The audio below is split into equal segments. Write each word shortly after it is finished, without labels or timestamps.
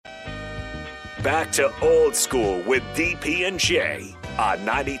back to Old School with DP and J on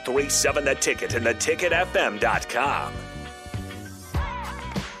 93.7 The Ticket and theticketfm.com.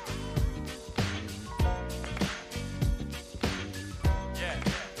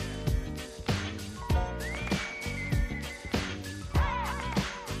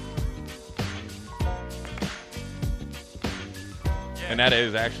 And that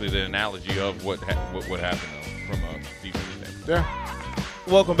is actually the analogy of what happened, though, from a defensive standpoint. Yeah.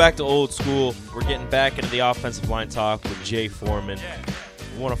 Welcome back to Old School. We're getting back into the offensive line talk with Jay Foreman.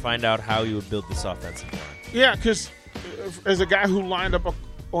 We want to find out how you would build this offensive line. Yeah, because as a guy who lined up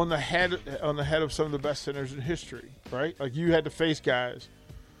on the head of some of the best centers in history, right? Like you had to face guys,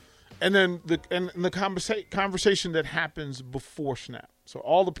 and then the conversation that happens before snap. So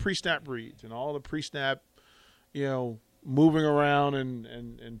all the pre-snap reads and all the pre-snap, moving around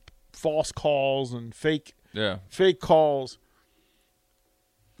and false calls and fake calls.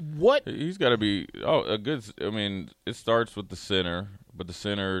 What he's got to be a good. I mean, it starts with the center, but the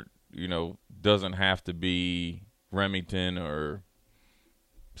center, doesn't have to be Remington or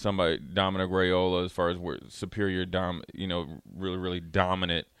somebody Dominic Raiola as far as superior really really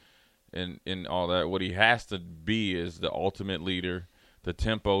dominant in all that. What he has to be is the ultimate leader, the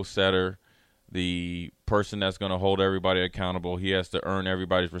tempo setter, the person that's going to hold everybody accountable. He has to earn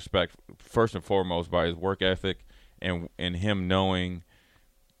everybody's respect first and foremost by his work ethic and him knowing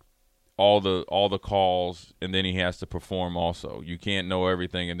all the calls, and then he has to perform also. You can't know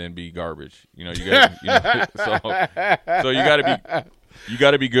everything and then be garbage. You got so you got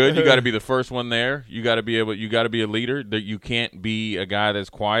to be good. You got to be the first one there. You got to be a leader. That you can't be a guy that's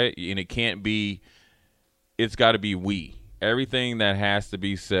quiet, and it's got to be we. Everything that has to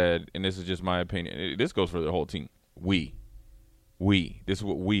be said, and this is just my opinion. This goes for the whole team. We. This is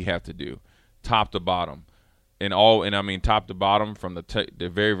what we have to do, top to bottom. And I mean top to bottom from the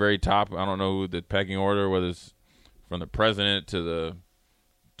very, very top. I don't know the pecking order, whether it's from the president to the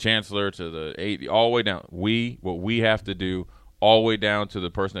chancellor to the eight, all the way down. What we have to do, all the way down to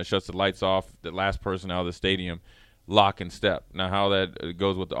the person that shuts the lights off, the last person out of the stadium, lock and step. Now, how that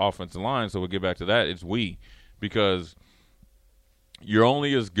goes with the offensive line, so we'll get back to that. It's because you're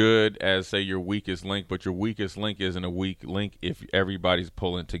only as good as, say, your weakest link, but your weakest link isn't a weak link if everybody's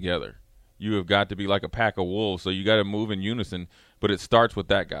pulling together. You have got to be like a pack of wolves, so you got to move in unison, but it starts with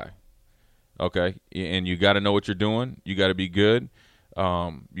that guy, okay? And you got to know what you're doing. You got to be good.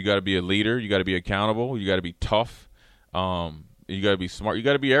 You got to be a leader. You got to be accountable. You got to be tough. You got to be smart. You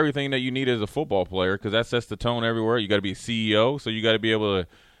got to be everything that you need as a football player because that sets the tone everywhere. You got to be a CEO, so you got to be able to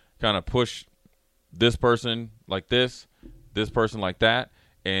kind of push this person like this person like that,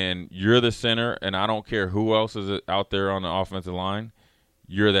 and you're the center, and I don't care who else is out there on the offensive line.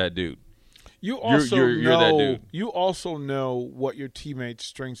 You're that dude. You also you're that dude. You also know what your teammates'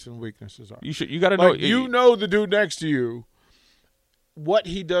 strengths and weaknesses are. You got to know. You know the dude next to you, what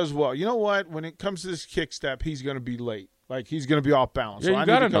he does well. You know what? When it comes to this kick step, he's going to be late. Like he's going to be off balance. Yeah, so you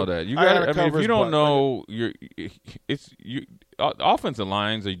got to know that. You got. I mean, if you don't know, offensive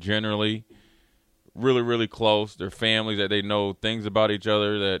lines are generally really, really close. They're families that they know things about each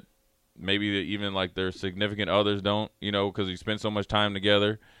other that maybe even like their significant others don't. Because you spend so much time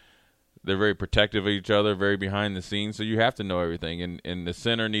together. They're very protective of each other, very behind the scenes. So you have to know everything, and the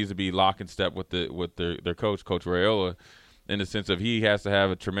center needs to be lock and step with their coach, Coach Raiola, in the sense of he has to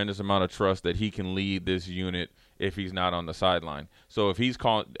have a tremendous amount of trust that he can lead this unit if he's not on the sideline. So if he's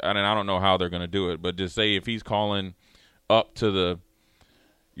calling, and I don't know how they're going to do it, but just say if he's calling up to the,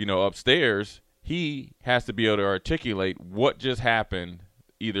 upstairs, he has to be able to articulate what just happened,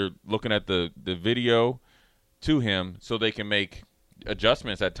 either looking at the video to him so they can make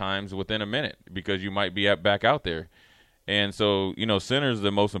adjustments at times within a minute because you might be back out there. And so, center is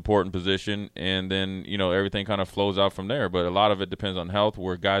the most important position, and then, everything kind of flows out from there. But a lot of it depends on health,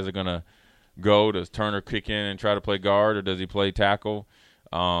 where guys are going to go. Does Turner kick in and try to play guard, or does he play tackle?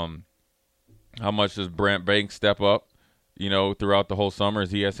 How much does Brant Banks step up, throughout the whole summer? As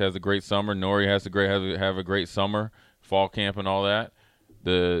he has a great summer. Nori has have a great summer, fall camp and all that.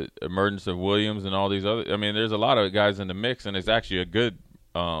 The emergence of Williams and all these other – I mean, there's a lot of guys in the mix, and it's actually a good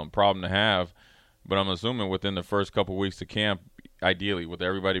problem to have. But I'm assuming within the first couple weeks of camp, ideally, with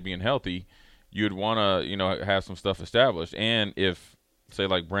everybody being healthy, you'd want to, have some stuff established. And if, say,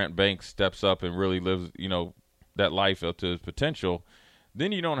 like Brant Banks steps up and really lives, that life up to his potential,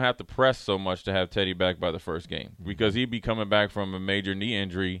 then you don't have to press so much to have Teddy back by the first game because he'd be coming back from a major knee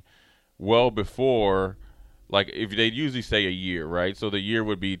injury well before – like, if they usually say a year, right? So the year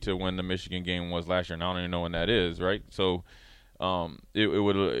would be to when the Michigan game was last year, and I don't even know when that is, right? So it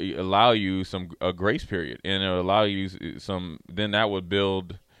would allow you a grace period, and it would allow you some – then that would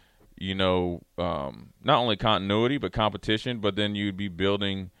build, not only continuity but competition, but then you'd be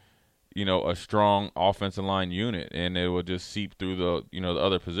building, a strong offensive line unit, and it will just seep through the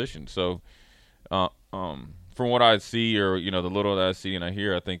other positions. So, from what I see, or the little that I see and I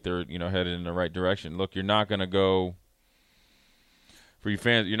hear, I think they're headed in the right direction. Look, you're not going to go for you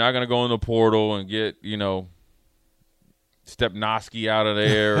fans. You're not going to go in the portal and get Stepnoski out of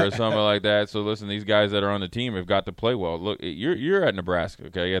there or something like that. So listen, these guys that are on the team have got to play well. Look, you're at Nebraska,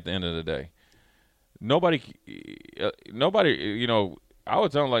 okay? At the end of the day, nobody, I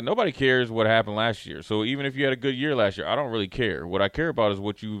would tell them, like, nobody cares what happened last year. So even if you had a good year last year, I don't really care. What I care about is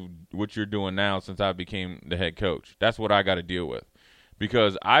what you're doing now since I became the head coach. That's what I got to deal with,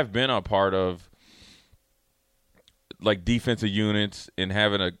 because I've been a part of like defensive units and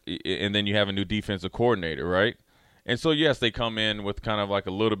and then you have a new defensive coordinator, right? And so yes, they come in with kind of like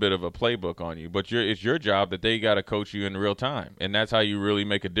a little bit of a playbook on you, but it's your job that they got to coach you in real time, and that's how you really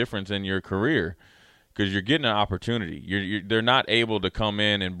make a difference in your career. Because you're getting an opportunity. They're not able to come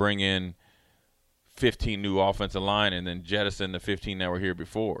in and bring in 15 new offensive line and then jettison the 15 that were here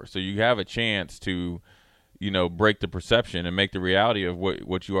before. So you have a chance to, break the perception and make the reality of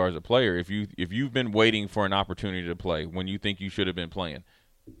what you are as a player. If you've been waiting for an opportunity to play when you think you should have been playing,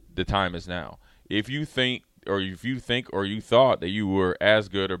 the time is now. If you thought that you were as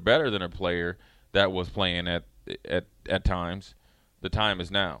good or better than a player that was playing at times, the time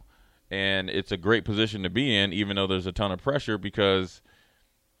is now. And it's a great position to be in, even though there's a ton of pressure, because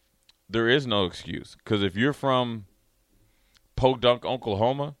there is no excuse. Because if you're from Podunk,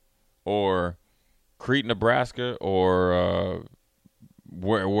 Oklahoma, or Crete, Nebraska, or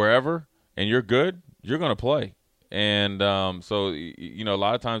wherever, and you're good, you're going to play. And so, a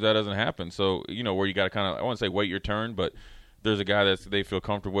lot of times that doesn't happen. So, where you got to kind of, I wouldn't say wait your turn, but there's a guy that they feel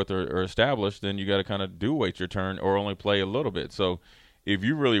comfortable with or established, then you got to kind of wait your turn or only play a little bit. So, if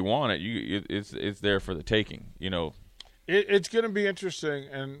you really want it, it's there for the taking, It's going to be interesting,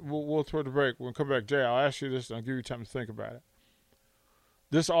 and we'll throw the break. When we come back, Jay, I'll ask you this, and I'll give you time to think about it.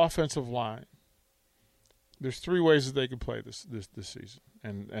 This offensive line, there's three ways that they can play this season,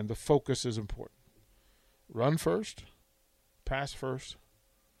 and the focus is important. Run first, pass first,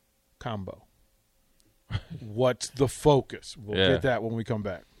 combo. What's the focus? We'll get that when we come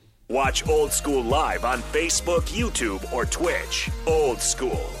back. Watch Old School live on Facebook, YouTube, or Twitch. Old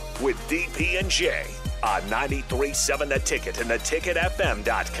School with DP and J on 93.7 The Ticket and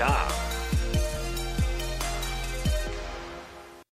theticketfm.com.